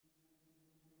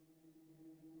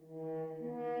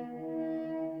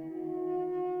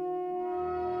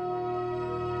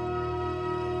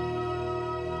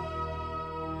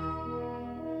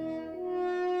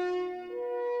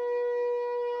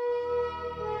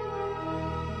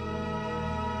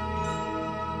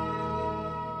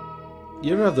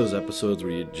You ever have those episodes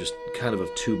where you just kind of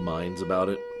have two minds about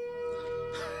it?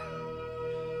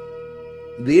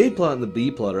 The A plot and the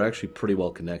B plot are actually pretty well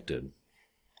connected.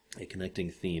 A connecting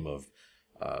theme of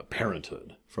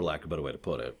parenthood, for lack of a better way to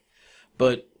put it.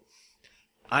 But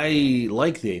I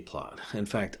like the A plot. In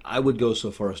fact, I would go so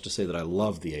far as to say that I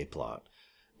love the A plot.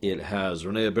 It has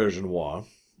René Auberjonois.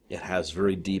 It has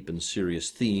very deep and serious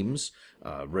themes,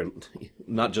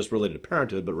 not just related to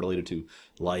parenthood, but related to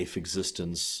life,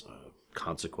 existence,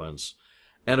 consequence.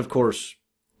 And of course,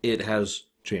 it has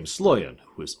James Sloyan,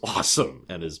 who is awesome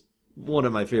and is one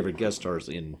of my favorite guest stars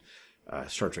in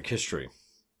Star Trek history.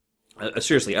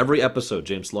 Seriously, every episode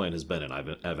James Sloyan has been in,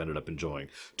 I've ended up enjoying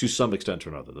to some extent or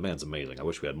another. The man's amazing. I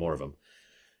wish we had more of him.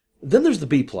 Then there's the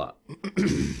B plot.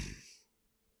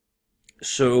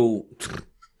 So,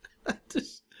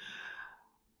 just,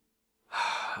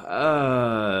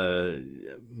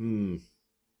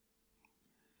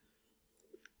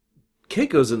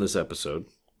 Keiko's in this episode.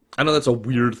 I know that's a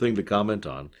weird thing to comment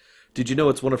on. Did you know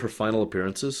it's one of her final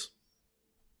appearances?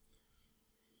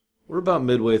 We're about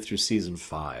midway through season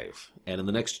 5, and in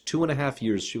the next 2.5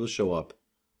 years, she will show up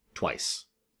twice.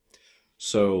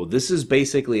 So this is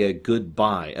basically a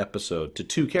goodbye episode to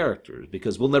two characters,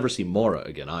 because we'll never see Mora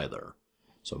again either.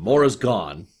 So Mora's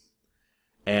gone,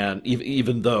 and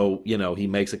even though, you know, he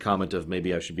makes a comment of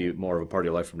maybe I should be more of a part of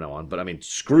your life from now on, but I mean,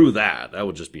 screw that. That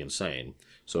would just be insane.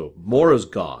 So Mora's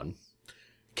gone.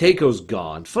 Keiko's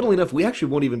gone. Funnily enough, we actually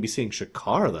won't even be seeing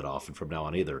Shakar that often from now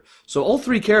on either. So all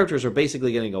three characters are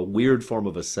basically getting a weird form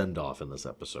of a send-off in this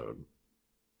episode.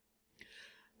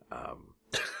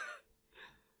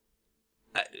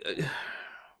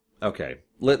 Okay,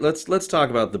 let's talk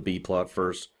about the B plot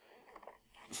first.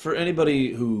 For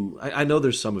anybody who... I know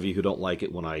there's some of you who don't like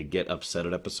it when I get upset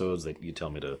at episodes, that you tell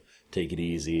me to take it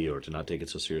easy or to not take it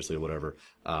so seriously or whatever.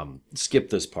 Skip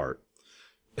this part.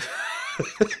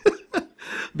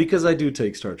 Because I do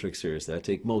take Star Trek seriously. I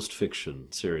take most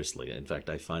fiction seriously. In fact,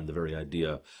 I find the very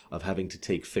idea of having to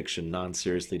take fiction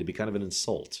non-seriously to be kind of an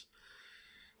insult.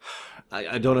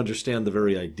 I don't understand the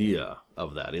very idea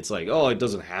of that. It's like, oh, it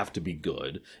doesn't have to be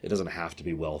good. It doesn't have to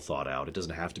be well thought out. It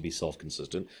doesn't have to be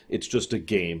self-consistent. It's just a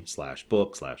game /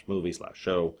 book / movie /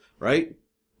 show, right?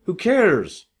 Who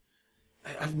cares?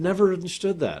 I've never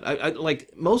understood that. I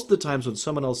like, most of the times when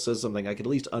someone else says something, I can at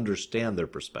least understand their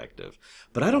perspective.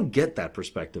 But I don't get that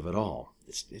perspective at all.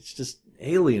 It's just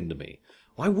alien to me.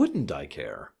 Why wouldn't I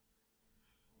care?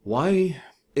 Why,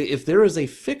 if there is a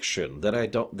fiction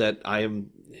that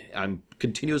I'm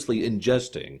continuously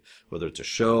ingesting, whether it's a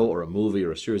show or a movie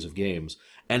or a series of games,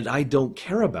 and I don't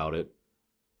care about it,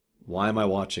 why am I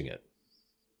watching it?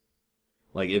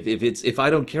 Like, if I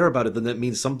don't care about it, then that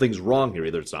means something's wrong here.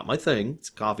 Either it's not my thing, it's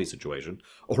a coffee situation,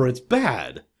 or it's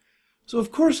bad. So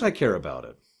of course I care about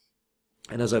it.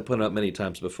 And as I pointed out many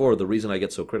times before, the reason I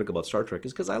get so critical about Star Trek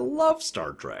is because I love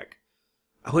Star Trek.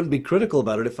 I wouldn't be critical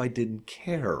about it if I didn't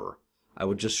care. I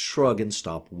would just shrug and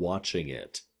stop watching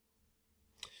it.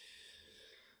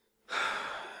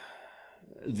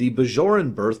 The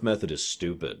Bajoran birth method is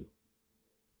stupid.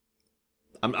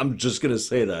 I'm just going to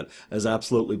say that as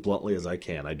absolutely bluntly as I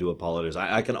can. I do apologize.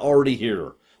 I can already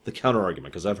hear the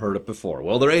counter-argument because I've heard it before.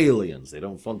 Well, they're aliens. They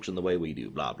don't function the way we do,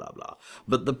 blah, blah, blah.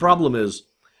 But the problem is,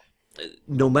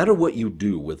 no matter what you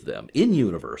do with them in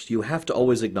universe, you have to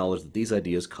always acknowledge that these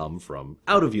ideas come from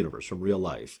out of universe, from real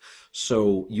life.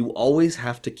 So you always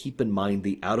have to keep in mind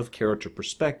the out-of-character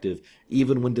perspective,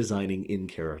 even when designing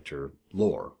in-character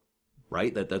lore.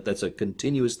 Right? That's a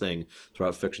continuous thing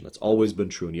throughout fiction. That's always been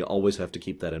true, and you always have to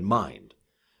keep that in mind.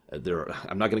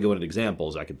 I'm not going to go into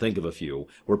examples. I can think of a few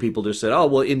where people just said, oh,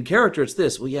 well, in character it's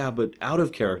this. Well, yeah, but out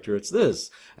of character it's this.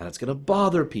 And it's going to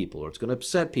bother people, or it's going to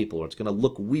upset people, or it's going to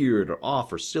look weird or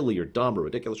off or silly or dumb or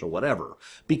ridiculous or whatever.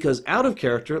 Because out of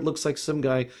character, it looks like some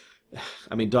guy...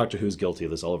 I mean, Doctor Who's guilty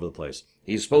of this all over the place.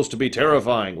 He's supposed to be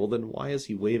terrifying. Well, then why is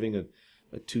he waving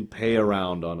a toupee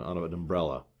around on an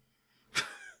umbrella?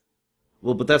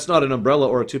 Well, but that's not an umbrella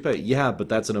or a toupee. Yeah, but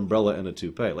that's an umbrella and a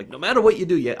toupee. Like, no matter what you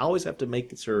do, you always have to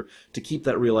make sure to keep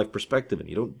that real-life perspective, and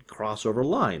you don't cross over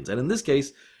lines. And in this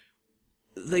case,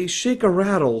 they shake a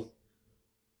rattle,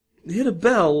 hit a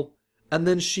bell, and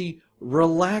then she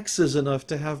relaxes enough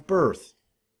to have birth.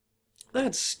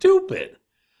 That's stupid.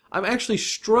 I'm actually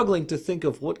struggling to think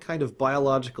of what kind of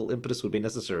biological impetus would be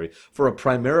necessary for a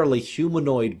primarily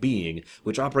humanoid being,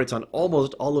 which operates on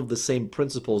almost all of the same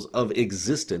principles of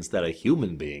existence that a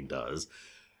human being does,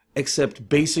 except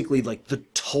basically like the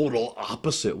total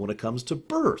opposite when it comes to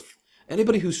birth.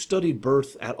 Anybody who's studied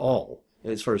birth at all,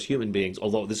 as far as human beings,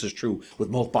 although this is true with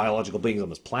most biological beings on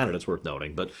this planet, it's worth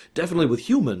noting, but definitely with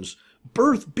humans,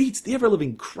 birth beats the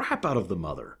ever-living crap out of the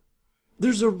mother.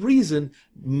 There's a reason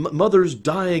mothers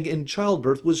dying in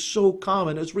childbirth was so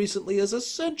common as recently as a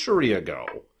century ago.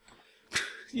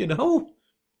 You know?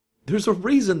 There's a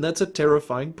reason that's a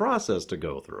terrifying process to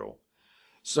go through.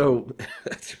 So,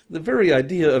 the very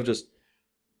idea of just,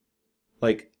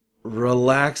 like,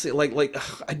 relaxing,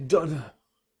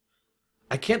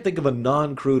 I can't think of a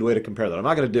non-crude way to compare that. I'm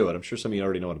not going to do it. I'm sure some of you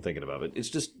already know what I'm thinking about. But it's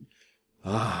just,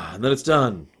 and then it's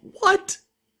done. What?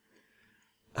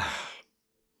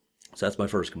 So that's my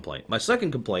first complaint. My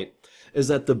second complaint is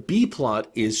that the B-plot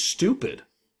is stupid.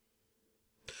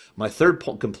 My third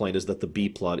complaint is that the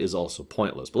B-plot is also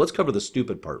pointless. But let's cover the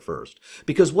stupid part first.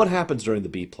 Because what happens during the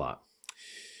B-plot?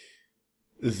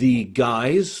 The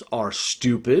guys are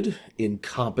stupid,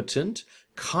 incompetent,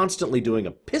 constantly doing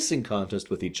a pissing contest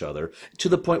with each other to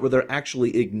the point where they're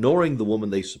actually ignoring the woman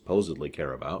they supposedly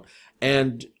care about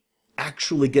and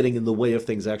actually getting in the way of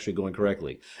things actually going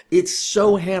correctly. It's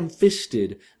so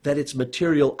ham-fisted that it's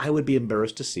material I would be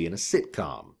embarrassed to see in a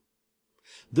sitcom.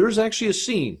 There's actually a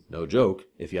scene, no joke,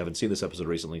 if you haven't seen this episode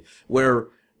recently, where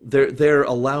they're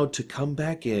allowed to come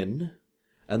back in,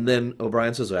 and then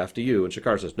O'Brien says, after you, and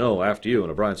Shakar says, no, after you,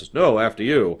 and O'Brien says, no, after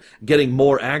you, getting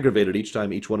more aggravated each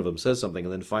time each one of them says something,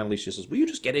 and then finally she says, will you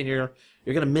just get in here?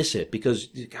 You're going to miss it, because,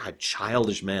 God,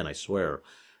 childish man, I swear.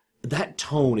 That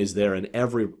tone is there in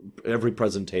every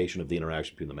presentation of the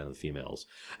interaction between the men and the females.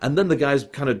 And then the guys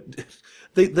kind of,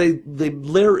 they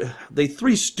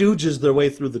Three Stooges their way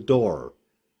through the door.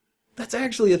 That's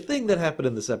actually a thing that happened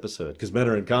in this episode, because men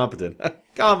are incompetent.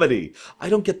 Comedy! I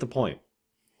don't get the point.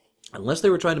 Unless they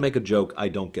were trying to make a joke, I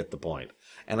don't get the point.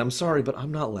 And I'm sorry, but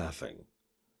I'm not laughing.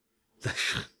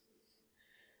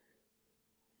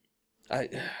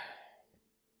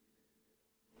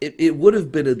 It would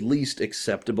have been at least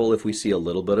acceptable if we see a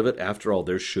little bit of it. After all,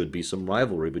 there should be some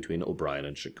rivalry between O'Brien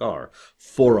and Shakar,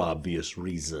 for obvious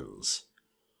reasons.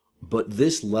 But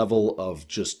this level of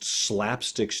just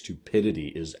slapstick stupidity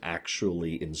is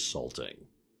actually insulting.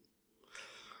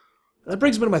 That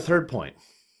brings me to my third point.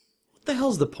 What the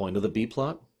hell's the point of the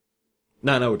B-plot?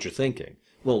 Now I know what you're thinking.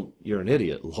 Well, you're an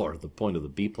idiot, Lord. The point of the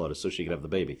B-plot is so she can have the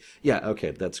baby. Yeah, okay,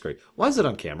 that's great. Why is it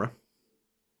on camera?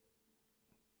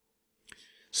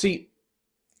 See,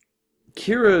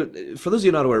 Kira, for those of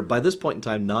you not aware, by this point in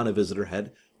time, Nana Visitor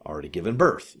had already given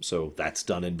birth. So that's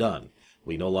done and done.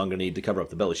 We no longer need to cover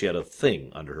up the belly. She had a thing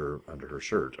under her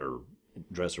shirt or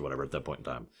dress or whatever at that point in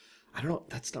time. I don't know.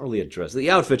 That's not really a dress.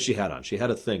 The outfit she had on. She had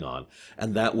a thing on.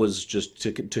 And that was just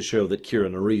to show that Kira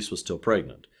Nerys was still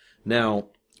pregnant. Now,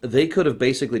 they could have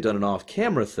basically done an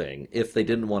off-camera thing if they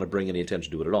didn't want to bring any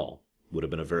attention to it at all. Would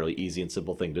have been a very easy and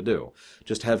simple thing to do.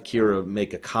 Just have Kira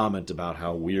make a comment about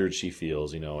how weird she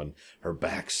feels, and her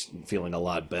back's feeling a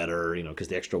lot better, because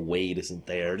the extra weight isn't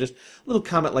there. Just a little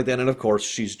comment like that. And, of course,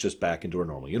 she's just back into her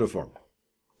normal uniform.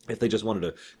 If they just wanted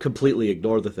to completely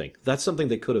ignore the thing, that's something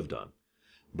they could have done.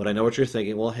 But I know what you're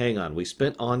thinking. Well, hang on. We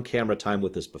spent on-camera time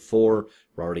with this before.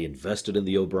 We're already invested in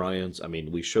the O'Briens. I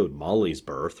mean, we showed Molly's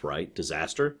birth, right?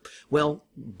 Disaster. Well,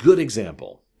 good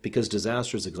example, because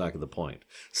disaster is exactly the point.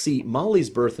 See, Molly's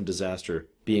birth and disaster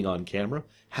being on camera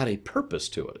had a purpose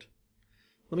to it.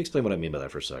 Let me explain what I mean by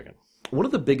that for a second. One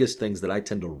of the biggest things that I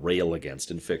tend to rail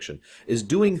against in fiction is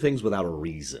doing things without a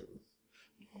reason.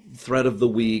 Threat of the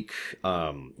week,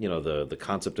 the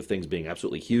concept of things being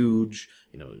absolutely huge,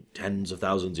 tens of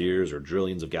thousands of years or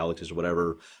trillions of galaxies or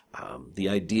whatever. The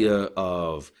idea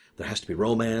of there has to be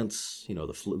romance,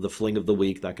 the fling of the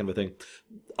week, that kind of a thing.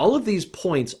 All of these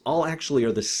points all actually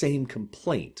are the same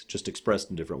complaint, just expressed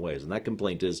in different ways. And that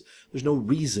complaint is there's no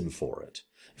reason for it.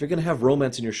 If you're going to have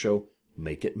romance in your show,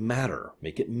 make it matter.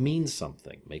 Make it mean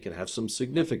something. Make it have some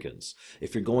significance.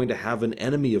 If you're going to have an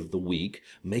enemy of the week,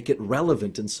 make it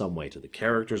relevant in some way to the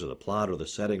characters or the plot or the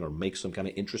setting, or make some kind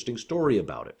of interesting story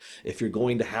about it. If you're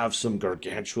going to have some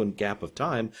gargantuan gap of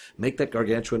time, make that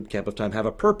gargantuan gap of time have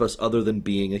a purpose other than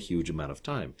being a huge amount of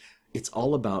time. It's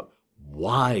all about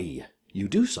why you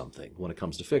do something when it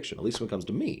comes to fiction, at least when it comes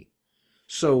to me.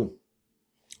 So,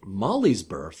 Molly's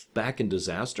birth back in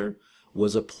Disaster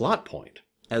was a plot point,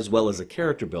 as well as a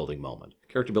character-building moment.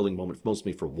 Character-building moment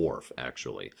mostly for Worf,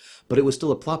 actually. But it was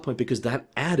still a plot point because that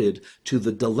added to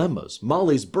the dilemmas.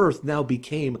 Molly's birth now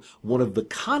became one of the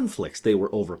conflicts they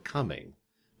were overcoming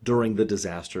during the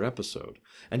Disaster episode.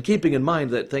 And keeping in mind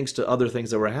that thanks to other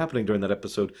things that were happening during that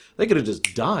episode, they could have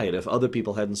just died if other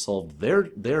people hadn't solved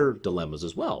their dilemmas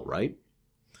as well, right?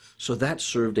 So that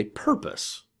served a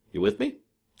purpose. You with me?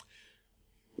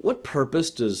 What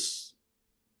purpose does...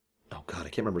 Oh, God, I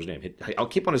can't remember his name. I'll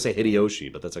keep on to say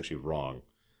Hideyoshi, but that's actually wrong.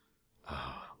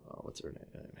 Oh, what's her name?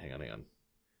 Hang on.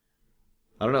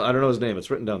 I don't know his name.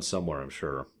 It's written down somewhere, I'm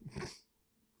sure.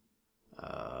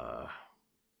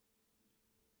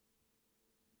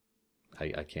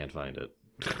 I can't find it.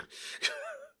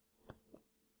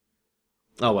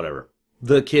 Oh, whatever.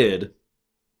 The kid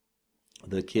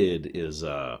is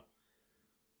I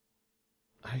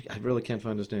really can't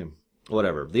find his name.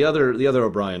 Whatever. The other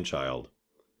O'Brien child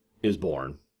is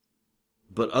born.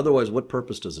 But otherwise, what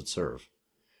purpose does it serve?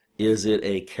 Is it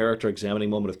a character examining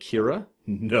moment of Kira?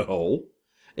 No.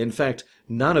 In fact,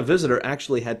 Nana Visitor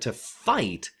actually had to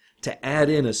fight to add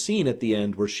in a scene at the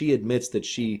end where she admits that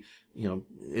she,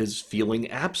 is feeling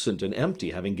absent and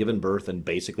empty, having given birth and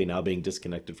basically now being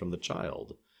disconnected from the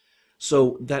child.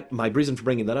 So that my reason for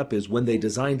bringing that up is when they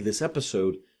designed this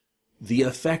episode, the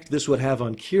effect this would have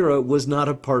on Kira was not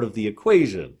a part of the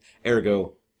equation.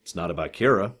 Ergo, it's not about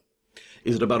Kira.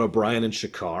 Is it about O'Brien and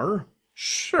Shakar?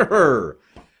 Sure.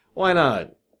 Why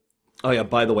not? Oh yeah,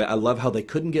 by the way, I love how they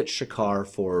couldn't get Shakar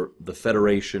for the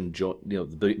Federation,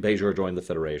 Bajor joined the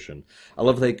Federation. I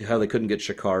love how they couldn't get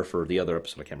Shakar for the other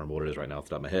episode. I can't remember what it is right now off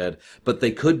the top of my head. But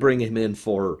they could bring him in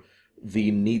for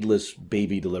the needless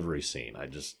baby delivery scene.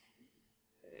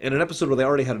 In an episode where they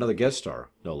already had another guest star,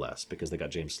 no less, because they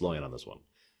got James Sloyan on this one.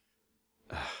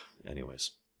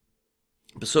 Anyways.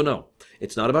 So no,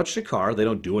 it's not about Shakar. They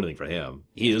don't do anything for him.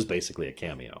 He is basically a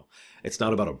cameo. It's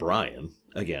not about O'Brien.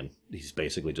 Again, he's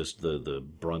basically just the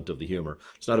brunt of the humor.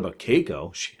 It's not about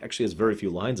Keiko. She actually has very few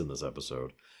lines in this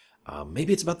episode.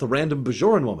 Maybe it's about the random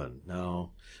Bajoran woman.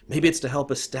 No. Maybe it's to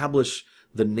help establish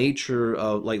the nature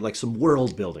of, like some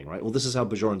world building, right? Well, this is how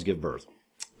Bajorans give birth.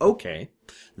 Okay,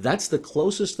 that's the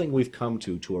closest thing we've come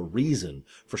to a reason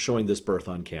for showing this birth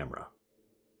on camera.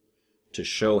 To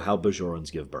show how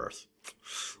Bajorans give birth.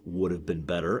 Would have been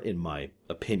better, in my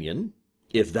opinion,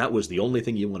 if that was the only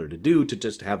thing you wanted to do, to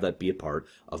just have that be a part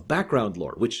of background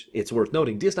lore, which, it's worth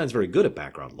noting, DS9 is very good at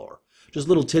background lore. Just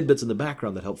little tidbits in the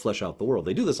background that help flesh out the world.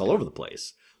 They do this all over the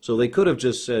place. So they could have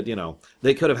just said,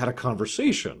 they could have had a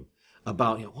conversation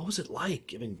about, what was it like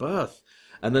giving birth?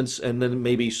 And then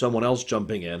maybe someone else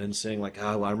jumping in and saying, like,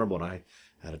 well, I remember when I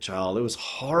had a child, it was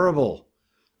horrible.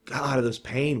 God, this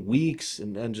pain, weeks,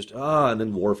 and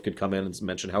then Worf could come in and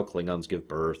mention how Klingons give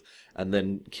birth, and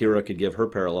then Kira could give her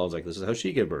parallels, like, this is how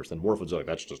she gave birth, and Worf would say, like,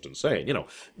 that's just insane.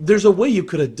 There's a way you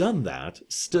could have done that,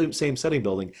 same setting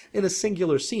building, in a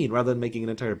singular scene, rather than making an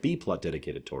entire B-plot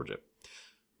dedicated towards it.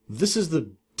 This is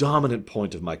the dominant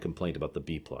point of my complaint about the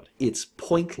B-plot. It's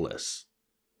pointless.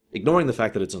 Ignoring the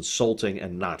fact that it's insulting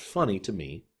and not funny to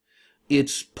me,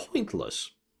 it's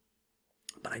pointless.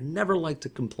 But I never like to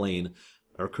complain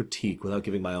or critique without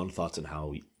giving my own thoughts on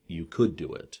how you could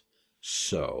do it.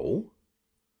 So,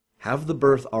 have the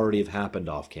birth already have happened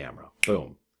off camera.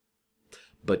 Boom.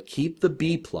 But keep the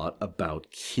B-plot about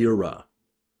Kira.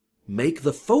 Make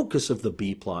the focus of the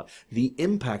B-plot the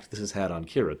impact this has had on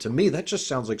Kira. To me, that just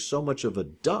sounds like so much of a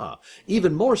duh.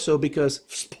 Even more so because,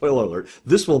 spoiler alert,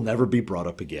 this will never be brought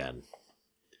up again.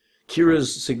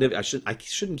 Kira's significant. I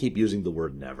shouldn't keep using the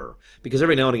word never, because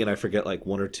every now and again I forget like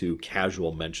one or two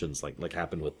casual mentions, like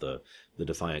happened with the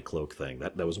Defiant Cloak thing.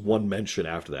 That was one mention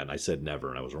after that, and I said never,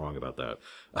 and I was wrong about that.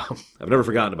 I've never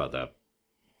forgotten about that.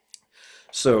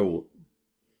 So,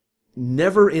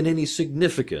 never in any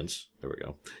significance, there we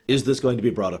go, is this going to be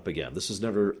brought up again. This is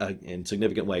never, in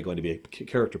significant way, going to be a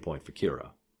character point for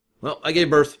Kira. Well, I gave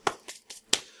birth.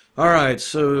 All right,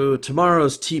 so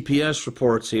tomorrow's TPS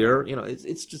reports here.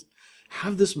 It's just,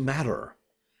 have this matter.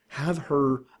 Have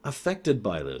her affected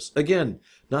by this. Again,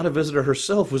 Nana Visitor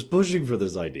herself was pushing for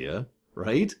this idea,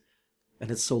 right? And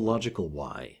it's so logical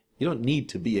why. You don't need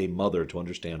to be a mother to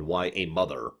understand why a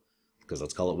mother, because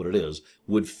let's call it what it is,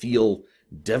 would feel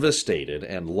devastated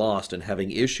and lost and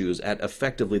having issues at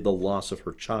effectively the loss of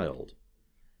her child.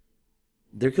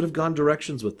 They could have gone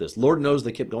directions with this. Lord knows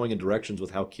they kept going in directions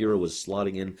with how Kira was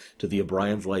slotting in to the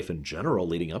O'Brien's life in general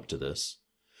leading up to this.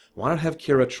 Why not have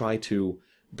Kira try to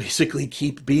basically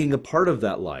keep being a part of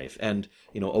that life? And,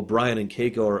 O'Brien and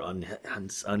Keiko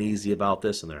are uneasy about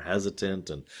this, and they're hesitant.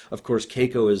 And, of course,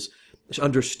 Keiko is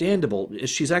understandable.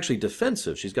 She's actually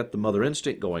defensive. She's got the mother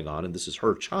instinct going on, and this is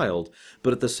her child.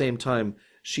 But at the same time,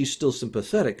 she's still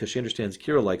sympathetic because she understands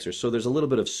Kira likes her. So there's a little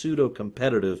bit of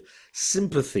pseudo-competitive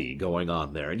sympathy going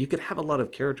on there. And you could have a lot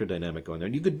of character dynamic going there.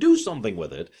 And you could do something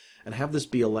with it and have this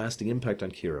be a lasting impact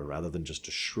on Kira rather than just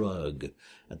a shrug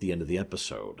at the end of the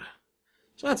episode.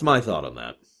 So that's my thought on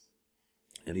that.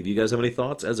 Any of you guys have any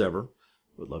thoughts? As ever,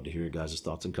 would love to hear your guys'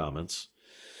 thoughts and comments.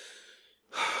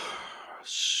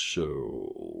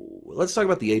 So, let's talk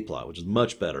about the A-plot, which is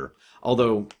much better.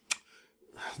 Although,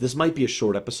 this might be a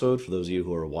short episode for those of you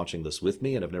who are watching this with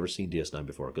me and have never seen DS9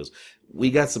 before, because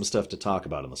we got some stuff to talk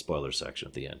about in the spoiler section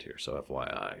at the end here, so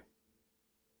FYI.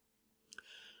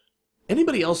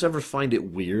 Anybody else ever find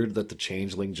it weird that the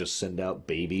Changeling just send out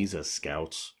babies as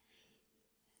scouts?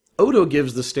 Odo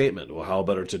gives the statement, well, how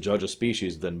better to judge a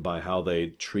species than by how they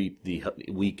treat the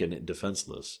weak and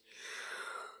defenseless?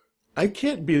 I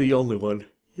can't be the only one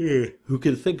who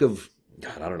can think of,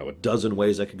 God, I don't know, a dozen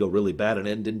ways that could go really bad and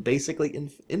end in basically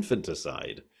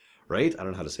infanticide, right? I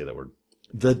don't know how to say that word.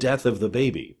 The death of the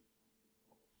baby.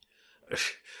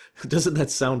 Doesn't that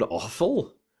sound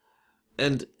awful?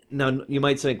 And now you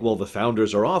might think, well, the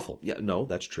founders are awful. Yeah, no,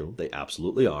 that's true. They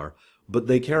absolutely are. But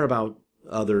they care about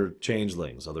other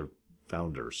changelings, other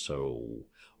founders. So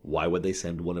why would they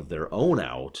send one of their own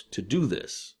out to do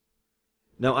this?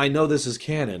 Now, I know this is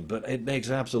canon, but it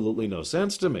makes absolutely no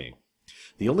sense to me.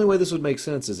 The only way this would make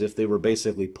sense is if they were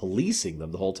basically policing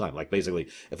them the whole time. Like, basically,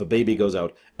 if a baby goes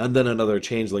out, and then another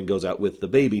changeling goes out with the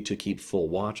baby to keep full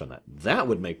watch on that. That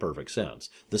would make perfect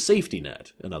sense. The safety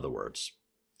net, in other words.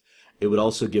 It would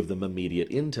also give them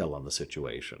immediate intel on the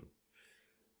situation.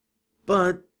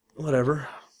 But, whatever.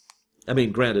 I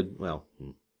mean, granted, well...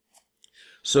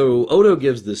 So, Odo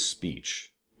gives this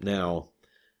speech. Now...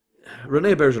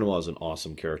 René Auberjonois is an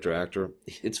awesome character actor.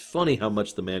 It's funny how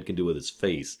much the man can do with his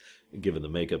face, given the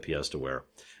makeup he has to wear.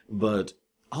 But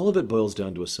all of it boils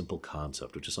down to a simple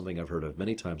concept, which is something I've heard of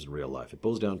many times in real life. It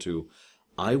boils down to,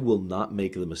 I will not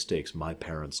make the mistakes my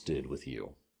parents did with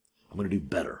you. I'm going to do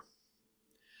better.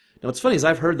 Now, what's funny is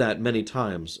I've heard that many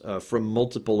times from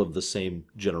multiple of the same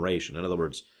generation. In other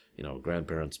words,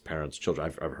 grandparents, parents,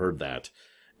 children. I've heard that.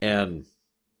 And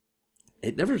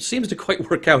it never seems to quite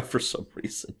work out for some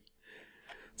reason.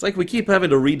 It's like we keep having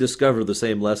to rediscover the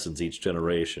same lessons each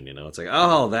generation, It's like,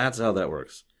 oh, that's how that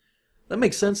works. That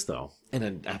makes sense, though, in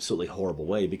an absolutely horrible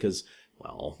way, because,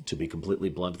 well, to be completely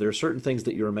blunt, there are certain things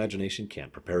that your imagination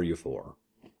can't prepare you for.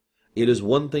 It is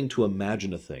one thing to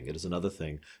imagine a thing. It is another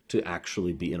thing to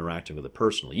actually be interacting with it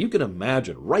personally. You can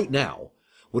imagine right now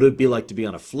what it would be like to be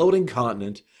on a floating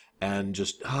continent and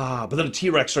just, but then a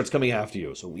T-Rex starts coming after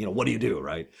you. So, what do,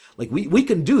 right? Like, we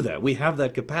can do that. We have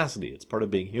that capacity. It's part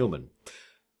of being human.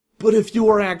 But if you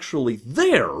are actually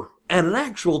there, and an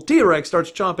actual T-Rex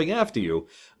starts chomping after you,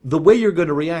 the way you're going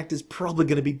to react is probably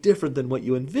going to be different than what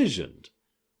you envisioned.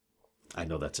 I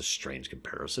know that's a strange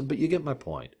comparison, but you get my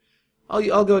point.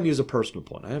 I'll go and use a personal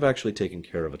point. I have actually taken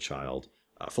care of a child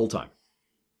full-time.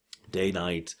 Day,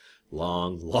 night,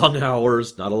 long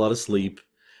hours, not a lot of sleep.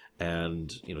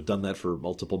 And, done that for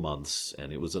multiple months.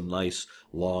 And it was a nice,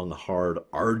 long, hard,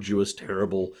 arduous,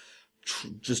 terrible,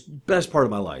 just best part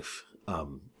of my life.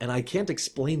 And I can't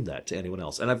explain that to anyone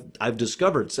else. And I've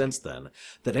discovered since then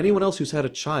that anyone else who's had a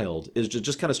child is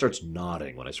just kind of starts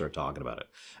nodding when I start talking about it.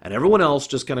 And everyone else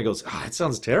just kind of goes, it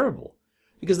sounds terrible.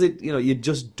 Because you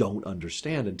just don't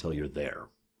understand until you're there.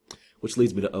 Which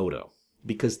leads me to Odo.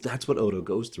 Because that's what Odo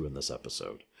goes through in this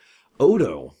episode.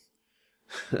 Odo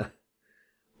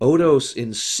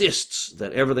insists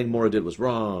that everything Mora did was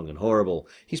wrong and horrible.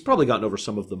 He's probably gotten over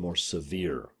some of the more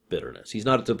severe bitterness. He's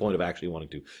not at the point of actually wanting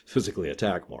to physically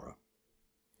attack Mora.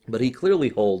 But he clearly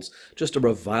holds just a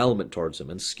revilement towards him.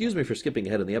 And excuse me for skipping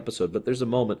ahead in the episode, but there's a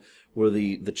moment where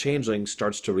the changeling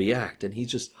starts to react, and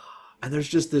and there's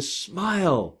just this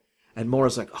smile. And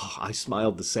Mora's like, I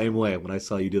smiled the same way when I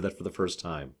saw you do that for the first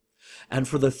time. And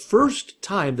for the first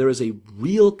time, there is a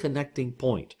real connecting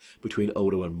point between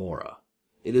Odo and Mora.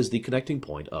 It is the connecting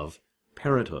point of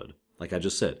parenthood. Like I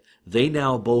just said, they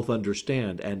now both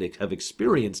understand and have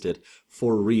experienced it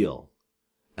for real.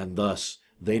 And thus,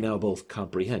 they now both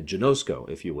comprehend, ginosko,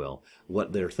 if you will,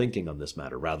 what they're thinking on this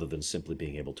matter, rather than simply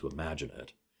being able to imagine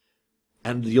it.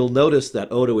 And you'll notice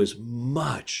that Odo is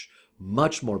much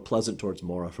more pleasant towards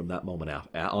Mora from that moment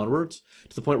onwards,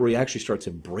 to the point where he actually starts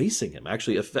embracing him,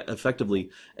 actually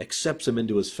effectively accepts him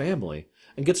into his family,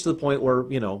 and gets to the point where,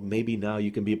 maybe now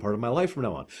you can be a part of my life from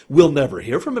now on. We'll never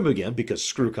hear from him again, because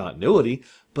screw continuity,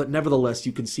 but nevertheless,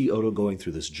 you can see Odo going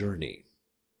through this journey.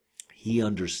 He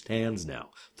understands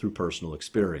now through personal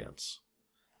experience.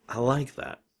 I like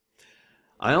that.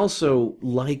 I also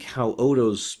like how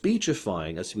Odo's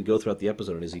speechifying, as we go throughout the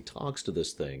episode, and as he talks to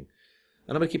this thing,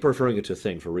 and I'm going to keep referring it to a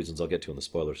thing for reasons I'll get to in the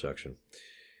spoiler section.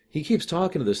 He keeps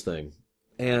talking to this thing,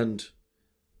 and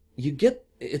you get...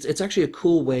 It's actually a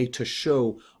cool way to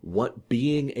show what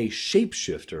being a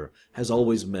shapeshifter has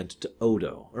always meant to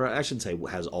Odo. Or I shouldn't say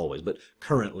has always, but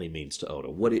currently means to Odo.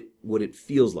 What it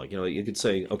feels like. You could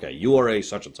say, okay, you are a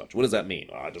such and such. What does that mean?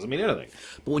 It doesn't mean anything.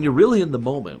 But when you're really in the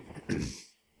moment,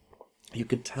 you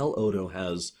could tell Odo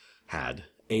has had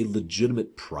a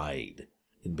legitimate pride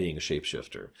in being a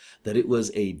shapeshifter. That it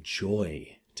was a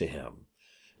joy to him.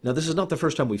 Now, this is not the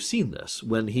first time we've seen this.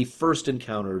 When he first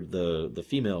encountered the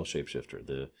female shapeshifter,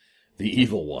 the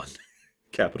evil one,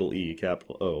 capital E,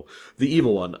 capital O, the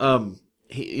evil one,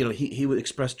 he would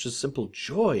express just simple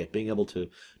joy at being able to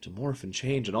morph and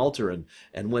change and alter.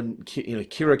 And when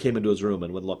Kira came into his room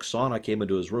and when Loxana came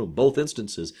into his room, both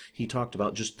instances, he talked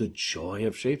about just the joy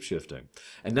of shapeshifting.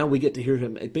 And now we get to hear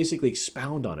him basically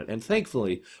expound on it. And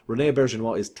thankfully, Rene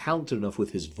Aubergenois is talented enough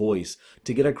with his voice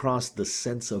to get across the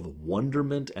sense of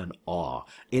wonderment and awe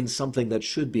in something that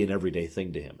should be an everyday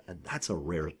thing to him. And that's a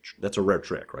rare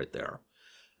trick right there.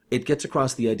 It gets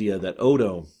across the idea that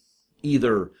Odo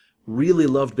either really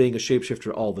loved being a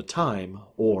shapeshifter all the time,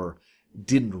 or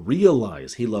didn't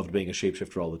realize he loved being a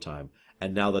shapeshifter all the time,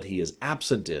 and now that he is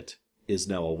absent it, is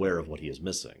now aware of what he is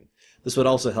missing. This would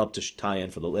also help to tie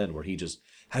in for the end, where he just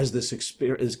has this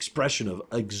expression of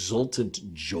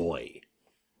exultant joy,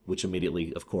 which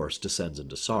immediately, of course, descends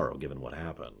into sorrow, given what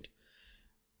happened.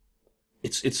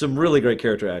 It's some really great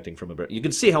character acting from a... You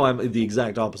can see how I'm the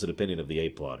exact opposite opinion of the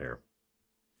A-plot here.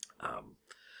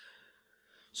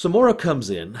 So Mora comes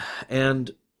in, and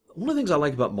one of the things I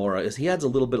like about Mora is he adds a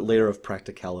little bit layer of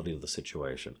practicality to the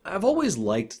situation. I've always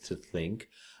liked to think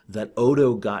that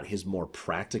Odo got his more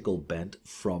practical bent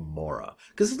from Mora.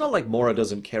 Because it's not like Mora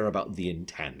doesn't care about the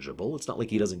intangible. It's not like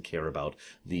he doesn't care about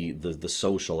the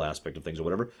social aspect of things or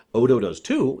whatever. Odo does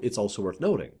too. It's also worth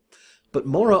noting. But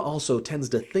Mora also tends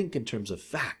to think in terms of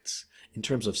facts, in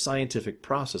terms of scientific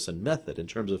process and method, in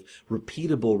terms of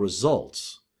repeatable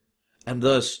results. And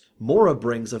thus, Mora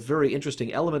brings a very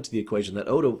interesting element to the equation that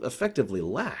Odo effectively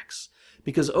lacks.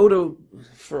 Because Odo,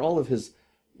 for all of his,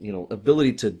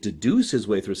 ability to deduce his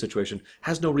way through a situation,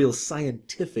 has no real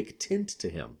scientific tint to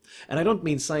him. And I don't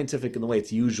mean scientific in the way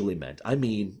it's usually meant. I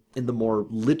mean in the more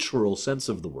literal sense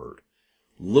of the word.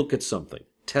 Look at something,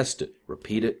 test it,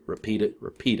 repeat it, repeat it,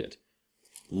 repeat it.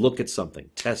 Look at something,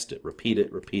 test it, repeat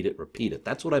it, repeat it, repeat it.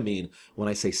 That's what I mean when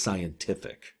I say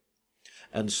scientific.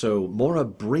 And so Mora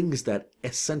brings that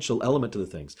essential element to the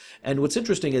things. And what's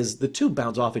interesting is the two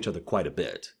bounce off each other quite a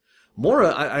bit. Mora,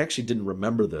 I actually didn't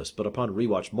remember this, but upon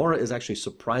rewatch, Mora is actually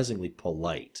surprisingly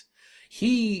polite.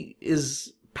 He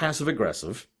is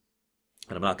passive-aggressive,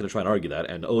 and I'm not going to try and argue that,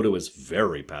 and Odo is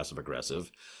very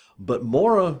passive-aggressive, but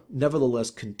Mora,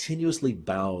 nevertheless, continuously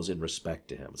bows in respect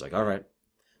to him. It's like, all right,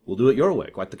 we'll do it your way.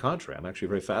 Quite the contrary. I'm actually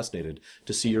very fascinated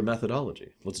to see your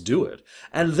methodology. Let's do it.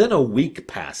 And then a week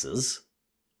passes.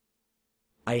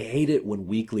 I hate it when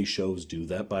weekly shows do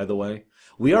that, by the way.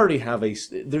 We already have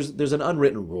there's an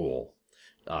unwritten rule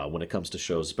when it comes to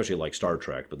shows, especially like Star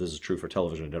Trek, but this is true for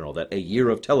television in general, that a year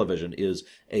of television is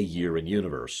a year in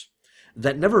universe.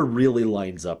 That never really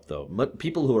lines up, though.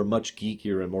 People who are much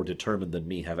geekier and more determined than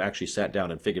me have actually sat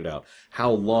down and figured out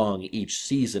how long each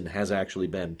season has actually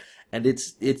been. And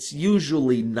it's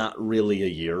usually not really a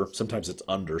year. Sometimes it's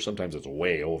under, sometimes it's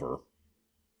way over.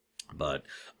 But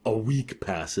a week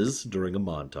passes during a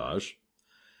montage.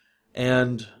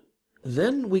 And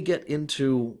then we get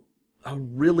into a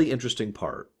really interesting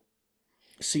part.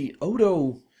 See,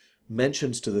 Odo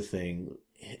mentions to the thing,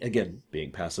 again,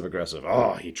 being passive-aggressive,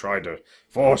 he tried to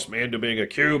force me into being a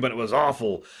cube and it was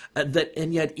awful.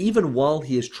 And yet, even while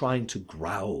he is trying to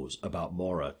grouse about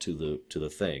Mora to the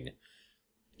thing,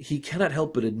 he cannot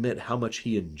help but admit how much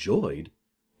he enjoyed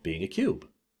being a cube.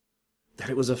 That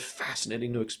it was a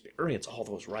fascinating new experience, all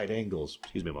those right angles.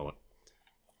 Excuse me a moment.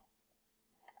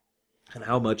 And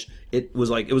how much it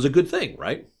was a good thing,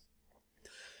 right?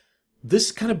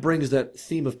 This kind of brings that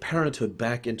theme of parenthood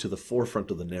back into the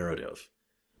forefront of the narrative.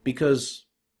 Because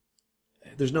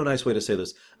there's no nice way to say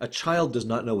this. A child does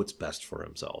not know what's best for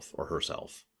himself or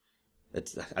herself. I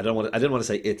didn't want to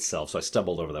say itself, so I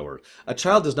stumbled over that word. A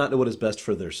child does not know what is best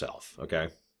for theirself, okay?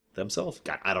 Themself?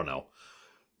 God, I don't know.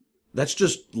 That's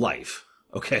just life,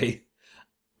 okay?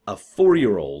 A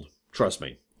 4-year-old, trust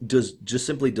me, just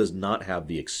simply does not have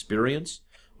the experience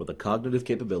or the cognitive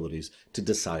capabilities to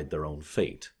decide their own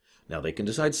fate. Now, they can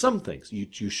decide some things.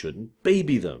 You shouldn't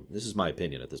baby them. This is my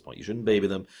opinion at this point. You shouldn't baby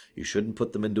them. You shouldn't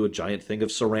put them into a giant thing of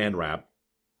saran wrap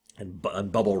and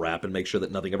bubble wrap and make sure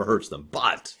that nothing ever hurts them.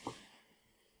 But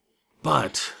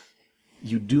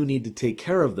you do need to take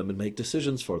care of them and make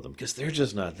decisions for them because they're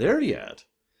just not there yet.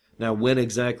 Now, when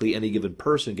exactly any given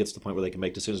person gets to the point where they can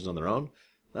make decisions on their own,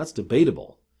 that's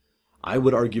debatable. I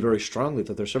would argue very strongly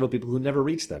that there are several people who never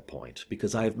reach that point,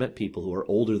 because I have met people who are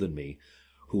older than me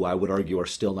who I would argue are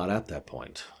still not at that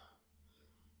point.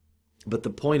 But the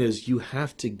point is, you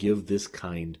have to give this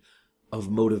kind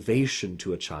of motivation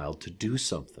to a child to do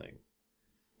something.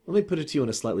 Let me put it to you in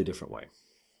a slightly different way.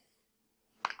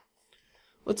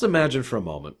 Let's imagine for a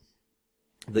moment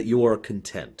that you are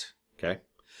content, okay?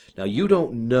 Now, you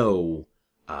don't know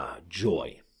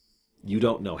joy. You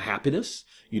don't know happiness.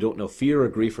 You don't know fear or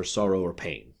grief or sorrow or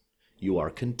pain. You are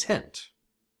content.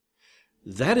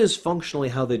 That is functionally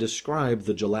how they describe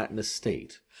the gelatinous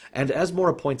state. And as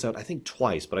Mora points out, I think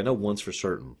twice, but I know once for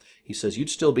certain, he says you'd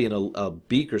still be in a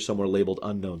beaker somewhere labeled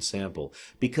unknown sample,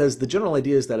 because the general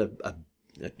idea is that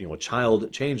a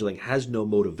child changeling has no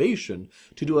motivation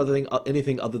to do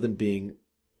anything other than being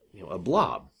a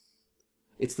blob.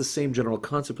 It's the same general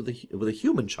concept with a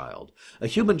human child. A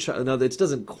human child, now it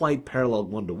doesn't quite parallel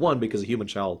one-to-one because a human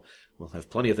child will have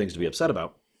plenty of things to be upset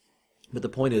about. But the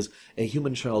point is, a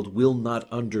human child will not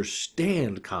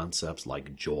understand concepts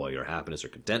like joy or happiness or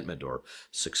contentment or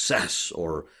success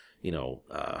or,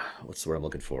 what's the word I'm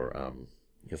looking for?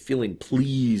 Feeling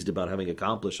pleased about having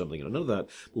accomplished something. None of that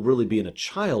will really be in a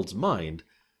child's mind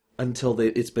until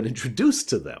it's been introduced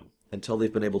to them, until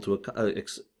they've been able to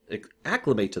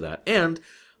acclimate to that. And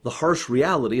the harsh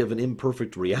reality of an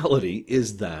imperfect reality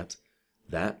is that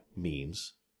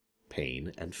means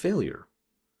pain and failure.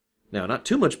 Now, not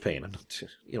too much pain,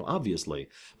 obviously,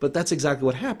 but that's exactly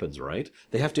what happens, right?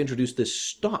 They have to introduce this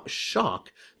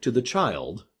shock to the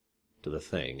child, to the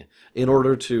thing, in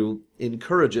order to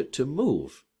encourage it to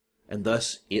move, and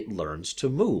thus it learns to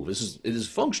move. It is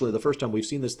functionally the first time we've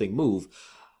seen this thing move,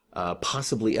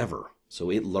 possibly ever. So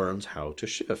it learns how to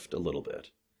shift a little bit,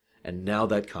 and now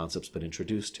that concept's been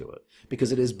introduced to it,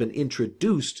 because it has been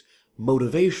introduced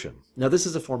motivation. Now, this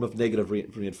is a form of negative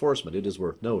reinforcement. It is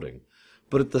worth noting.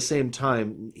 But at the same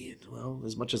time,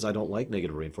 as much as I don't like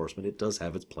negative reinforcement, it does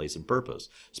have its place and purpose,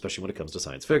 especially when it comes to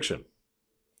science fiction.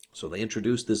 So they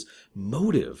introduce this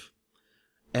motive,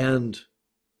 and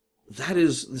that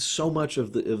is so much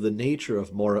of the nature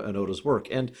of Mora and Oda's work.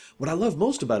 And what I love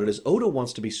most about it is Oda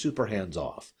wants to be super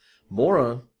hands-off.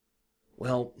 Mora,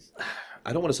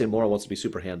 I don't want to say Mora wants to be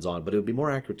super hands-on, but it would be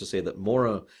more accurate to say that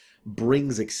Mora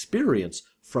brings experience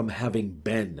from having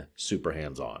been super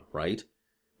hands-on, right?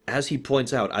 As he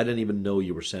points out, I didn't even know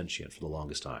you were sentient for the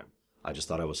longest time. I just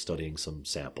thought I was studying some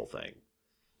sample thing.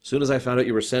 As soon as I found out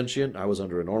you were sentient, I was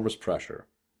under enormous pressure.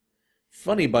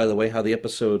 Funny, by the way, how the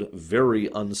episode very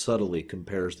unsubtly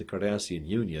compares the Cardassian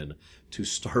Union to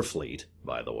Starfleet,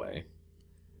 by the way.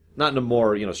 Not in a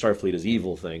more, Starfleet is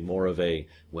evil thing, more of a,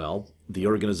 the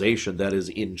organization that is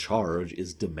in charge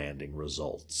is demanding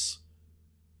results.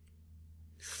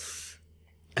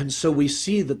 And so we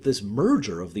see that this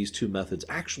merger of these two methods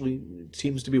actually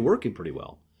seems to be working pretty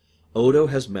well. Odo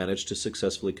has managed to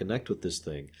successfully connect with this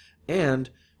thing, and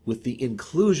with the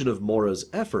inclusion of Mora's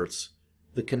efforts,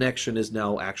 the connection is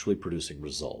now actually producing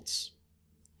results.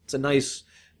 It's a nice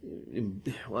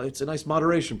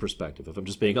moderation perspective, if I'm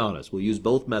just being honest. We'll use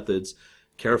both methods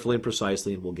carefully and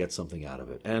precisely, and we'll get something out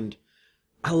of it. And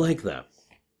I like that.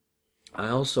 I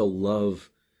also love...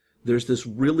 There's this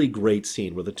really great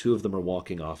scene where the two of them are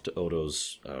walking off to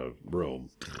Odo's room.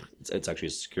 It's actually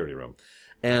a security room.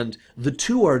 And the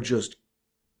two are just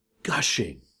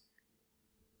gushing.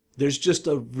 There's just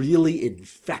a really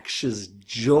infectious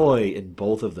joy in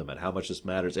both of them at how much this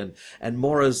matters. And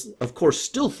Mora's, of course,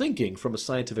 still thinking from a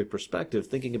scientific perspective,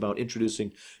 thinking about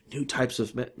introducing new types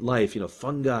of life,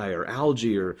 fungi or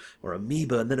algae or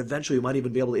amoeba, and then eventually you might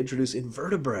even be able to introduce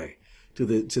invertebrate to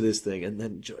this thing. And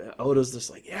then Odo's just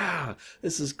like, yeah,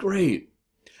 this is great.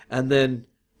 And then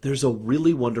there's a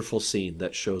really wonderful scene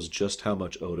that shows just how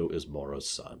much Odo is Mora's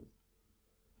son.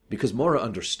 Because Mora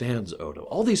understands Odo.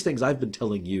 All these things I've been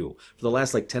telling you for the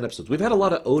last 10 episodes. We've had a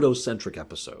lot of Odo-centric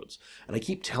episodes. And I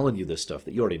keep telling you this stuff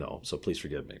that you already know, so please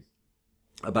forgive me.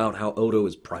 About how Odo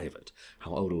is private,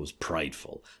 how Odo is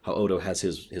prideful, how Odo has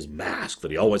his mask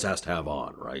that he always has to have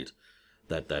on, right?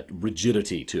 That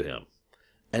rigidity to him.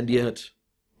 And yet,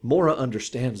 Mora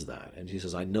understands that. And she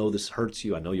says, I know this hurts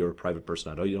you. I know you're a private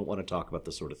person. I know you don't want to talk about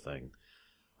this sort of thing.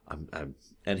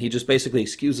 And he just basically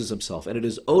excuses himself. And it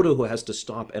is Odo who has to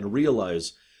stop and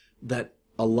realize that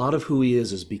a lot of who he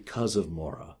is because of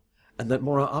Mora. And that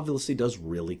Mora obviously does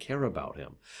really care about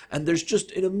him. And there's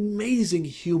just an amazing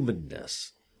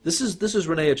humanness. This is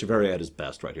Rene Echeverria at his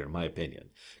best right here, in my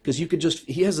opinion. Because you could just...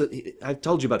 I've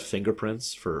told you about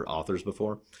fingerprints for authors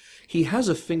before. He has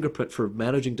a fingerprint for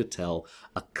managing to tell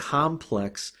a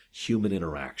complex human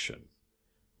interaction.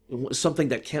 Something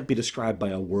that can't be described by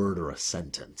a word or a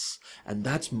sentence. And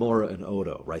that's Mora and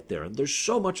Odo right there. And there's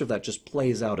so much of that just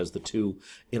plays out as the two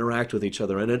interact with each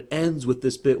other. And it ends with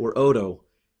this bit where Odo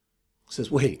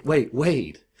says,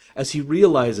 wait. As he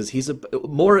realizes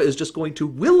Mora is just going to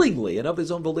willingly and of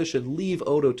his own volition leave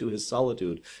Odo to his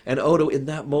solitude. And Odo in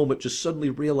that moment just suddenly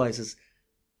realizes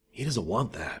he doesn't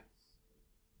want that.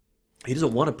 He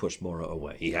doesn't want to push Mora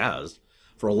away. He has.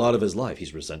 For a lot of his life,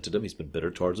 he's resented him, he's been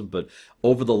bitter towards him, but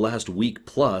over the last week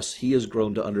plus, he has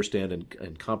grown to understand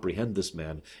and comprehend this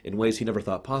man in ways he never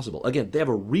thought possible. Again, they have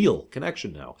a real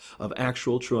connection now of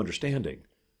actual true understanding.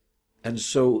 And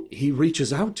so he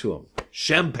reaches out to him.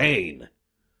 Champagne!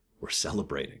 We're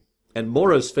celebrating. And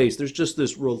Mora's face, there's just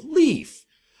this relief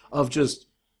of just,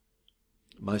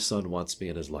 my son wants me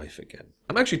in his life again.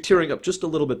 I'm actually tearing up just a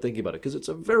little bit thinking about it, because it's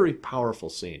a very powerful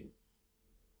scene.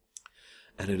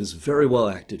 And it is very well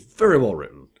acted, very well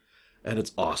written, and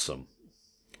it's awesome.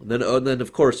 And then,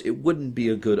 of course, it wouldn't be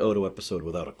a good Odo episode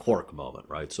without a Quark moment,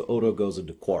 right? So Odo goes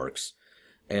into Quarks,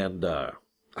 and I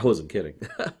wasn't kidding.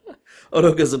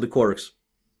 Odo goes into Quarks,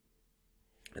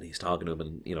 and he's talking to him,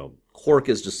 and, Quark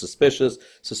is just suspicious.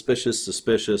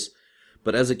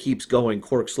 But as it keeps going,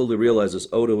 Quark slowly realizes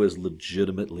Odo is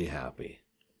legitimately happy.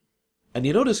 And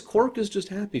you notice Quark is just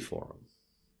happy for him.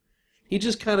 He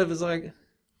just kind of is like,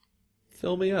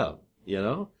 fill me up,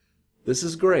 This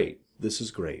is great. This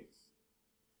is great.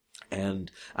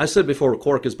 And I said before,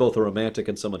 Quark is both a romantic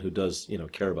and someone who does,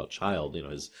 care about child.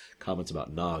 His comments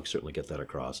about Nog certainly get that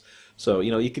across. So,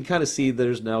 you can kind of see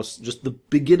there's now just the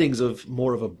beginnings of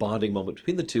more of a bonding moment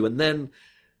between the two. And then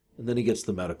he gets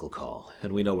the medical call,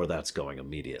 and we know where that's going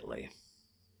immediately.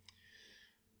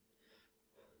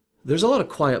 There's a lot of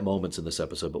quiet moments in this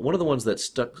episode, but one of the ones that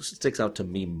sticks out to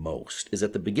me most is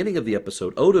at the beginning of the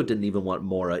episode, Odo didn't even want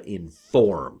Mora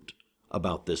informed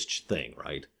about this thing,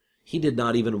 right? He did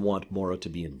not even want Mora to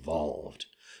be involved.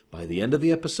 By the end of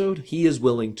the episode, he is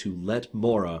willing to let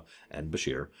Mora and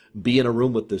Bashir be in a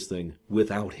room with this thing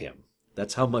without him.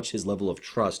 That's how much his level of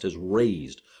trust has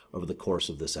raised over the course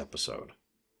of this episode.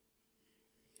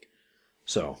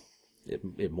 So,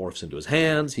 it morphs into his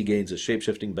hands, he gains his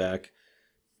shape-shifting back.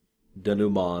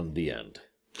 Denouement, the end.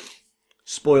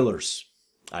 Spoilers.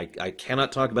 I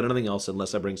cannot talk about anything else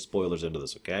unless I bring spoilers into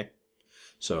this, okay?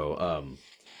 So,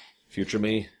 future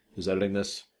me, who's editing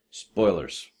this,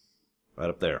 spoilers. Right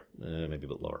up there. Maybe a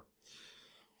bit lower.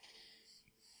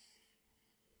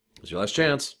 It's your last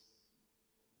chance.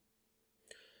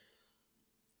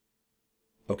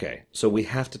 Okay, so we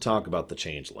have to talk about the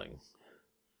changeling.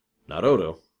 Not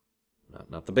Odo.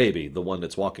 Not the baby, the one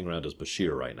that's walking around as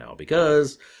Bashir right now,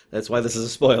 because that's why this is a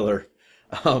spoiler.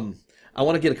 I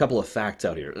want to get a couple of facts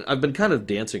out here. I've been kind of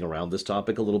dancing around this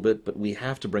topic a little bit, but we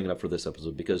have to bring it up for this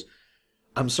episode because,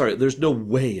 I'm sorry, there's no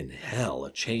way in hell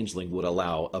a changeling would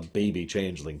allow a baby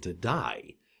changeling to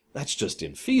die. That's just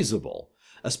infeasible,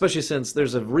 especially since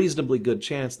there's a reasonably good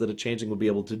chance that a changeling would be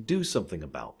able to do something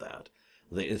about that.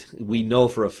 We know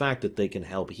for a fact that they can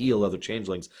help heal other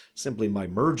changelings simply by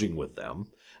merging with them.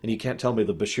 And you can't tell me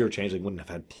the Bashir changeling wouldn't have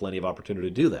had plenty of opportunity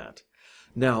to do that.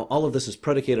 Now, all of this is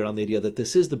predicated on the idea that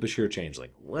this is the Bashir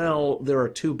changeling. Well, there are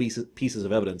two pieces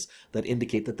of evidence that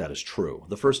indicate that that is true.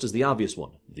 The first is the obvious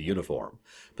one, the uniform.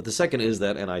 But the second is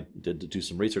that, and I did do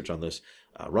some research on this,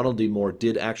 Ronald D. Moore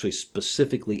did actually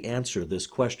specifically answer this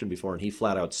question before, and he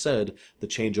flat out said the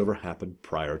changeover happened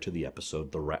prior to the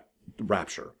episode The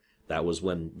Rapture. That was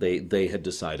when they had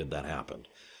decided that happened.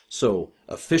 So,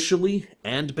 officially,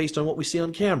 and based on what we see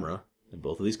on camera, and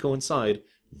both of these coincide,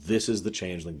 this is the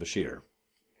changeling Bashir.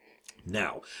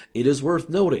 Now, it is worth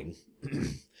noting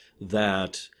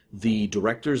that the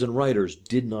directors and writers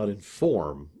did not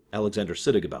inform Alexander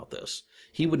Siddig about this.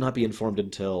 He would not be informed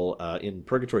until in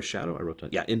Purgatory Shadow, I wrote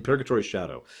down. Yeah, in Purgatory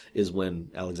Shadow is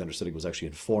when Alexander Siddig was actually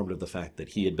informed of the fact that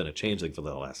he had been a changeling for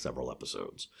the last several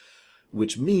episodes.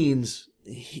 Which means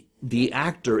the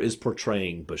actor is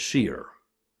portraying Bashir.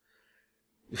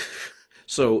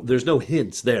 So there's no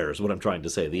hints there, is what I'm trying to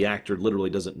say. The actor literally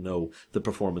doesn't know the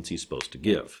performance he's supposed to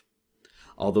give.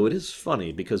 Although it is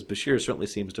funny, because Bashir certainly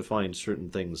seems to find certain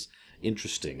things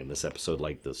interesting in this episode,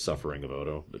 like the suffering of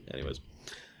Odo. But anyways.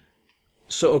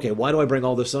 So, okay, why do I bring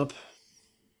all this up?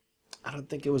 I don't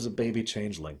think it was a baby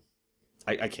changeling.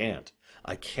 I can't.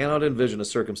 I cannot envision a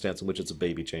circumstance in which it's a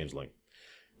baby changeling.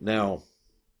 Now,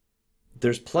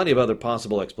 there's plenty of other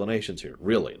possible explanations here.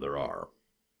 Really, there are.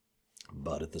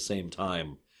 But at the same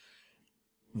time,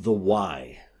 the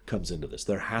why comes into this.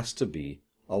 There has to be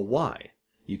a why.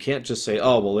 You can't just say,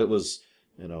 oh, well, it was,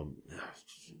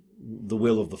 the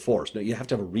will of the Force. No, you have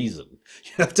to have a reason.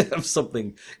 You have to have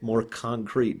something more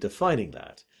concrete defining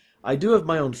that. I do have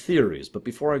my own theories, but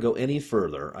before I go any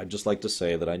further, I'd just like to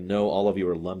say that I know all of you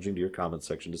are lunging to your comment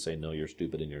section to say, no, you're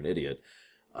stupid and you're an idiot.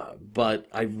 But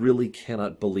I really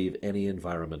cannot believe any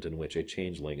environment in which a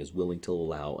changeling is willing to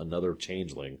allow another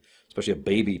changeling, especially a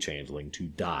baby changeling, to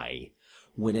die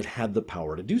when it had the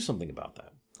power to do something about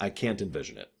that. I can't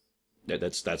envision it.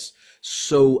 That's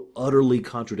so utterly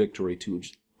contradictory to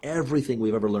everything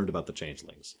we've ever learned about the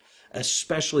changelings.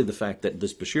 Especially the fact that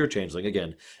this Bashir changeling,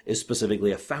 again, is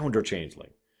specifically a founder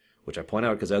changeling. Which I point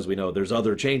out because, as we know, there's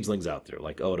other changelings out there,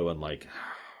 like Odo and like...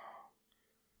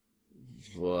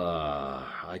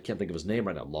 I can't think of his name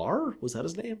right now. Lar? Was that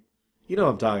his name? You know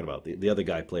what I'm talking about, the other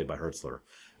guy played by Hertzler.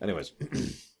 Anyways,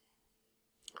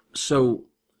 so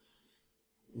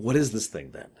what is this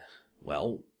thing then?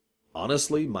 Well,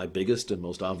 honestly, my biggest and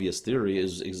most obvious theory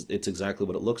is it's exactly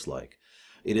what it looks like.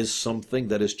 It is something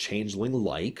that is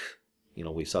changeling-like. You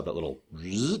know, we saw that little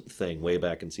thing way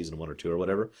back in season 1 or 2 or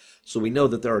whatever. So we know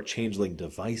that there are changeling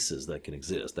devices that can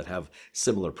exist that have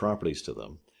similar properties to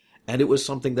them. And it was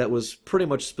something that was pretty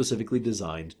much specifically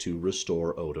designed to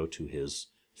restore Odo to his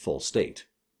full state.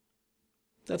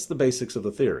 That's the basics of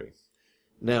the theory.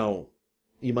 Now,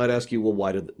 you might ask you, well,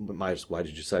 why did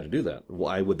you decide to do that?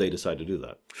 Why would they decide to do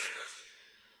that?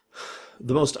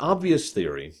 The most obvious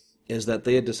theory is that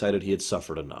they had decided he had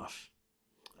suffered enough.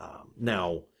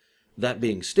 Now, that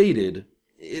being stated,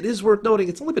 it is worth noting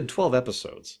it's only been 12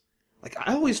 episodes. Like,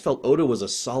 I always felt Odo was a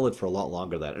solid for a lot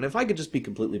longer than that. And if I could just be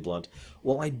completely blunt,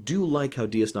 well, I do like how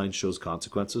DS9 shows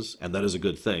consequences, and that is a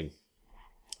good thing.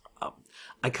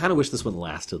 I kind of wish this one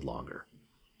lasted longer.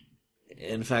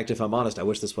 In fact, if I'm honest, I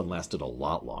wish this one lasted a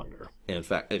lot longer. In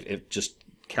fact, if just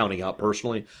counting out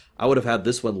personally, I would have had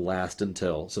this one last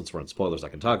until, since we're in spoilers, I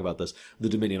can talk about this, the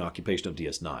Dominion occupation of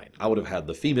DS9. I would have had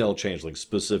the female changeling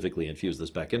specifically infuse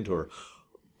this back into her.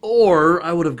 Or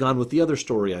I would have gone with the other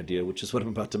story idea, which is what I'm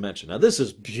about to mention. Now, this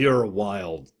is pure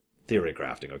wild theory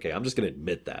crafting, okay? I'm just going to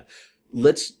admit that.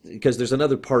 Because there's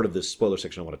another part of this spoiler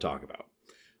section I want to talk about.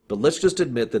 But let's just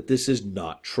admit that this is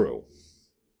not true.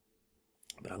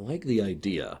 But I like the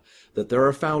idea that there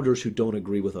are founders who don't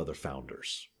agree with other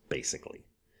founders, basically.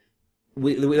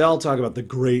 We all talk about the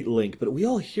Great Link, but we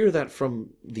all hear that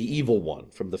from the evil one,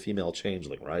 from the female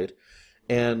changeling, right?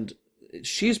 And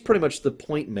she's pretty much the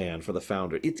point man for the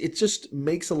founder. It just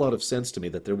makes a lot of sense to me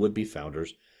that there would be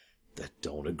founders that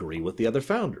don't agree with the other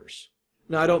founders.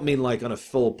 Now, I don't mean like on a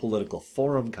full political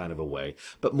forum kind of a way,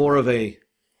 but more of a,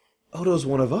 Odo's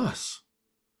one of us.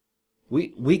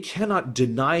 We cannot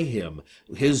deny him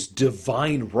his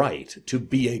divine right to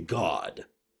be a god.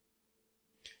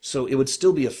 So it would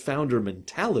still be a founder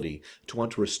mentality to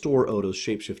want to restore Odo's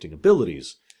shape-shifting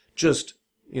abilities. Just,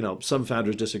 some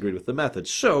founders disagreed with the method.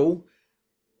 So,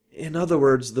 in other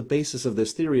words, the basis of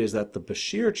this theory is that the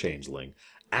Bashir changeling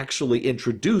actually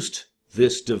introduced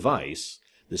this device,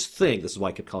 this thing, this is why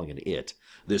I kept calling it,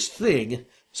 this thing,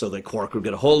 so that Quark would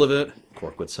get a hold of it,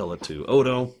 Quark would sell it to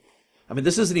Odo. I mean,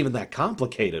 this isn't even that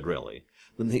complicated, really.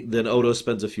 Then Odo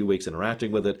spends a few weeks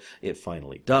interacting with it. It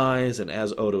finally dies, and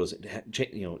as Odo is,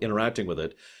 interacting with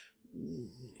it,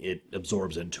 it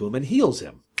absorbs into him and heals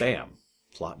him. Bam,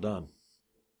 plot done.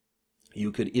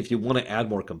 You could, if you want to add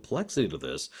more complexity to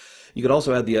this, you could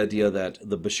also add the idea that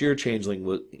the Bashir changeling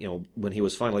was, when he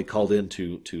was finally called in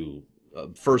to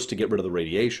first to get rid of the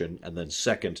radiation, and then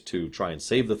second to try and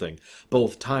save the thing.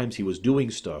 Both times he was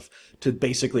doing stuff to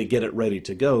basically get it ready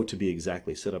to go to be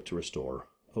exactly set up to restore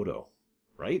Odo.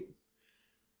 Right?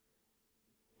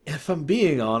 If I'm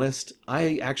being honest,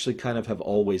 I actually kind of have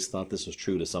always thought this was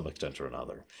true to some extent or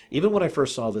another. Even when I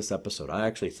first saw this episode, I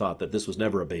actually thought that this was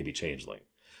never a baby changeling,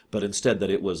 but instead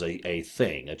that it was a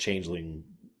thing, a changeling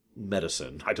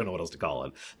medicine, I don't know what else to call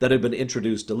it, that had been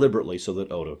introduced deliberately so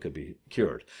that Odo could be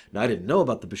cured. Now, I didn't know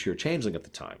about the Bashir changeling at the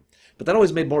time, but that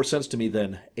always made more sense to me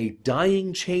than a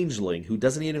dying changeling who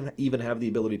doesn't even have the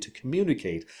ability to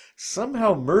communicate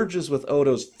somehow merges with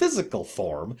Odo's physical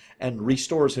form and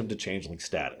restores him to changeling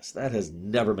status. That has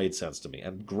never made sense to me.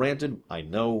 And granted, I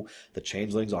know the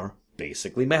changelings are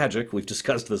basically magic. We've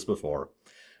discussed this before.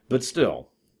 But still,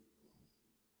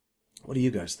 what do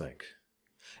you guys think?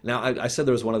 Now, I said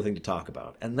there was one other thing to talk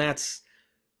about, and that's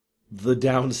the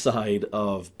downside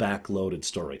of backloaded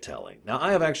storytelling. Now,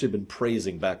 I have actually been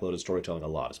praising backloaded storytelling a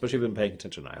lot, especially if you've been paying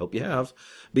attention, and I hope you have,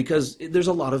 because there's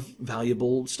a lot of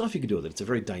valuable stuff you can do with it. It's a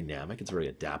very dynamic, it's a very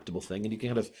adaptable thing, and you can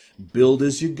kind of build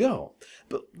as you go.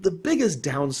 But the biggest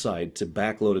downside to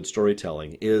backloaded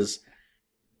storytelling is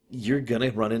you're going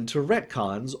to run into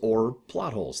retcons or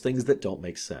plot holes, things that don't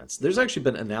make sense. There's actually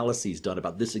been analyses done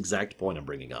about this exact point I'm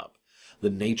bringing up. The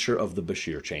nature of the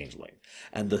Bashir changeling,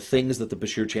 and the things that the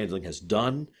Bashir changeling has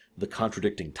done, the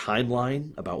contradicting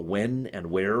timeline about when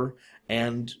and where,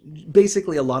 and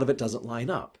basically a lot of it doesn't line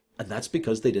up. And that's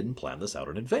because they didn't plan this out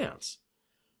in advance.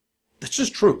 That's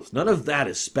just truth. None of that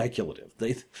is speculative.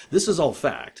 This is all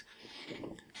fact.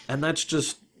 And that's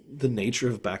just the nature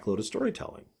of backloaded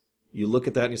storytelling. You look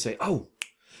at that and you say, oh,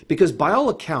 because by all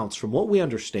accounts, from what we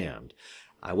understand,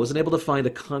 I wasn't able to find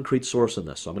a concrete source in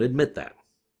this, so I'm going to admit that.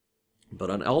 But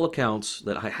on all accounts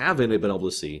that I haven't been able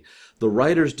to see, the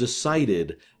writers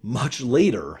decided much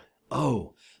later,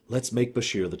 oh, let's make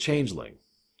Bashir the changeling.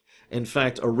 In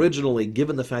fact, originally,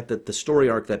 given the fact that the story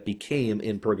arc that became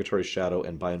In Purgatory's Shadow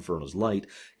and By Inferno's Light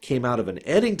came out of an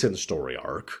Eddington story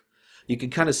arc, You can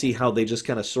kind of see how they just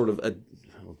kind of sort of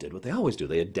did what they always do.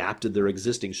 They adapted their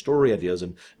existing story ideas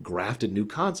and grafted new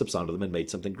concepts onto them and made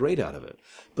something great out of it.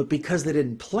 But because they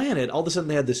didn't plan it, all of a sudden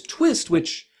they had this twist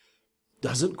which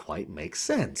doesn't quite make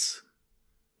sense.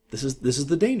 This is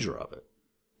the danger of it.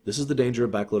 This is the danger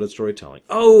of backloaded storytelling.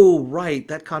 Oh, right,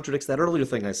 that contradicts that earlier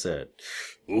thing I said.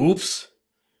 Oops.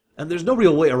 And there's no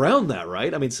real way around that,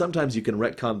 right? I mean, sometimes you can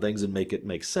retcon things and make it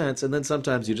make sense, and then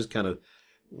sometimes you just kind of,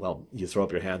 well, you throw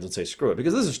up your hands and say, screw it.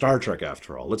 Because this is Star Trek,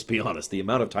 after all. Let's be honest. The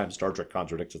amount of time Star Trek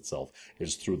contradicts itself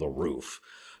is through the roof.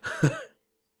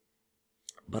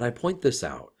 But I point this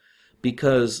out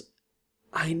because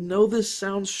I know this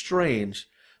sounds strange,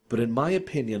 but in my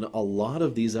opinion, a lot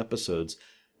of these episodes,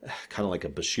 kind of like a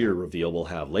Bashir reveal we'll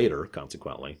have later,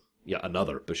 consequently. Yeah,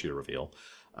 another Bashir reveal.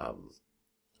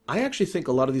 I actually think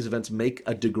a lot of these events make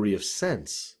a degree of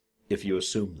sense if you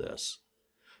assume this.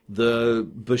 The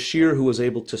Bashir who was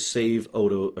able to save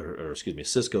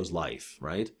Sisko's life,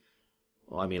 right?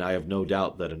 Well, I mean, I have no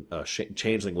doubt that a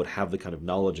changeling would have the kind of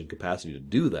knowledge and capacity to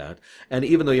do that. And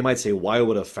even though you might say, why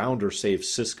would a founder save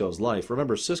Sisko's life?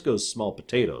 Remember, Sisko's small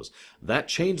potatoes. That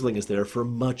changeling is there for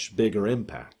much bigger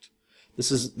impact.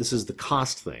 This is the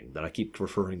cost thing that I keep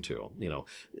referring to. You know,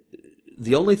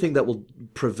 the only thing that will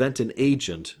prevent an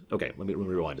agent... Okay, let me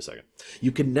rewind a second.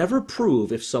 You can never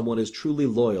prove if someone is truly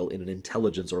loyal in an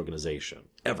intelligence organization,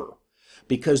 ever.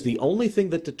 Because the only thing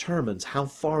that determines how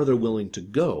far they're willing to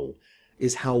go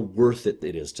is how worth it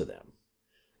is to them.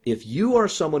 If you are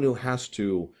someone who has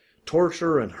to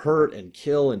torture and hurt and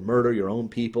kill and murder your own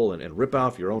people and rip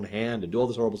off your own hand and do all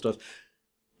this horrible stuff,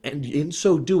 and in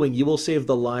so doing, you will save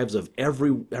the lives of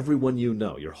everyone you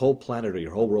know, your whole planet or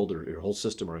your whole world or your whole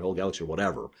system or your whole galaxy or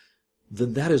whatever,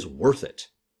 then that is worth it.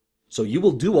 So you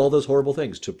will do all those horrible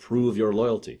things to prove your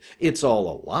loyalty. It's all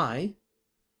a lie.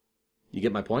 You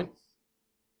get my point?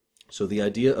 So the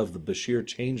idea of the Bashir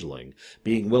changeling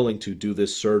being willing to do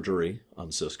this surgery on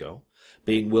Sisko,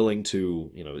 being willing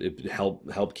to, help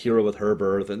Kira with her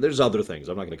birth, and there's other things.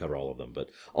 I'm not going to cover all of them, but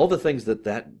all the things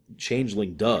that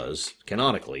changeling does,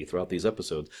 canonically, throughout these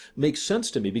episodes, makes sense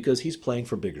to me because he's playing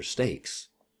for bigger stakes.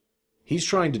 He's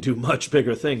trying to do much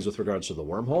bigger things with regards to the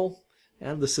wormhole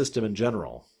and the system in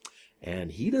general.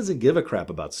 And he doesn't give a crap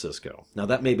about Sisko. Now,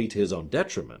 that may be to his own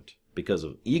detriment, because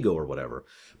of ego or whatever,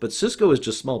 but Sisko is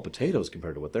just small potatoes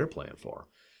compared to what they're playing for.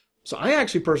 So I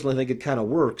actually personally think it kind of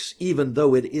works, even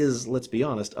though it is, let's be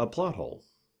honest, a plot hole.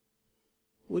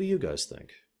 What do you guys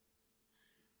think?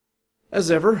 As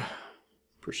ever,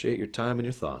 appreciate your time and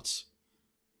your thoughts.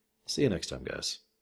 See you next time, guys.